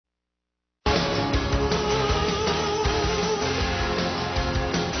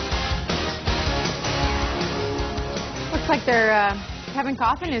like they're, Kevin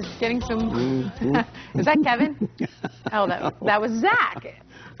Coffin is getting some, is that Kevin? Oh, that was Zach.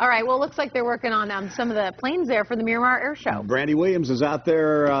 All right, well, it looks like they're working on some of the planes there for the Miramar Air Show. Brandy Williams is out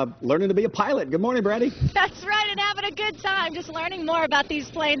there learning to be a pilot. Good morning, Brandy. That's right, and having a good time, just learning more about these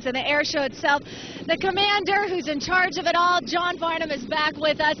planes and the air show itself. The commander who's in charge of it all, John Farnam, is back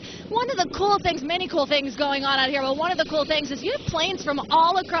with us. One of the cool things, many cool things going on out here, but one of the cool things is you have planes from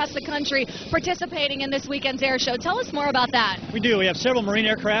all across the country participating in this weekend's air show. Tell us more about that. We do. We have several Marine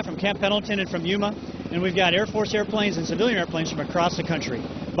aircraft from Camp Pendleton and from Yuma, and we've got Air Force airplanes and civilian airplanes from across the country.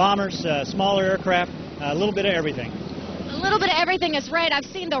 Bombers, smaller aircraft, a little bit of everything. A little bit of everything is right. I've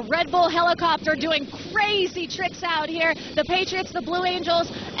seen the Red Bull helicopter doing crazy tricks out here, the Patriots, the Blue Angels,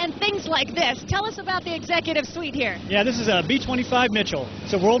 and things like this. Tell us about the executive suite here. Yeah, this is a B-25 Mitchell.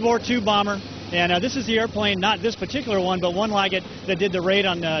 It's a World War II bomber, and this is the airplane, not this particular one, but one like it that did the raid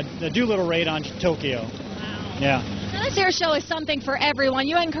on the Doolittle raid on Tokyo. Wow. Yeah. Now, this air show is something for everyone.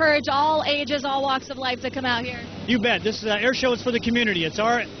 You encourage all ages, all walks of life to come out here. You bet. This air show is for the community. It's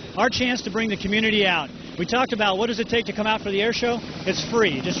our chance to bring the community out. We talked about what does it take to come out for the air show. It's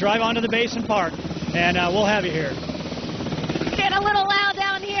free. Just drive onto the base and park, and we'll have you here. Get a little loud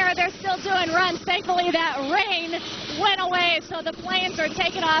down here. They're still doing runs. Thankfully, that rain went away, so the planes are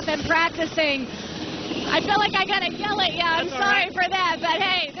taking off and practicing. I feel like I gotta yell at you. I'm sorry for that, but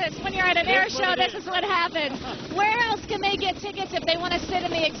hey, when you're at an air show, this is what happens. Where else can they get tickets if they want to sit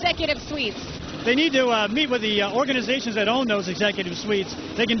in the executive suites? They need to meet with the organizations that own those executive suites.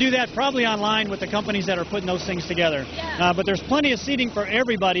 They can do that probably online with the companies that are putting those things together. Yeah. But there's plenty of seating for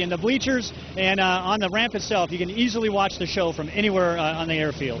everybody in the bleachers and on the ramp itself. You can easily watch the show from anywhere on the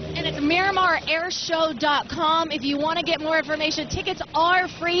airfield. And it's MiramarAirshow.com if you want to get more information. Tickets are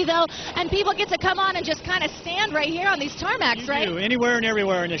free, though, and people get to come on and just kind of stand right here on these tarmacs, right? You do, anywhere and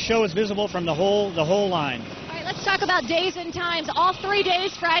everywhere, and the show is visible from the whole line. All right, let's talk about days and times. All 3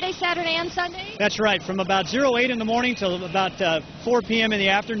 days, Friday, Saturday, and Sunday? That's right. From about 08 in the morning till about 4 p.m. in the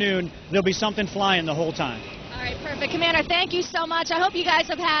afternoon, there'll be something flying the whole time. All right, perfect. Commander, thank you so much. I hope you guys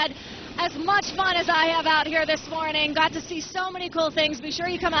have had as much fun as I have out here this morning. Got to see so many cool things. Be sure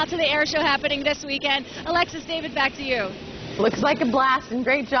you come out to the air show happening this weekend. Alexis, David, back to you. Looks like a blast, and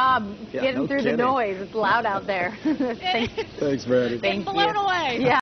great job getting through the noise. It's loud out there. Thanks, Brandy. Blown away. Yeah.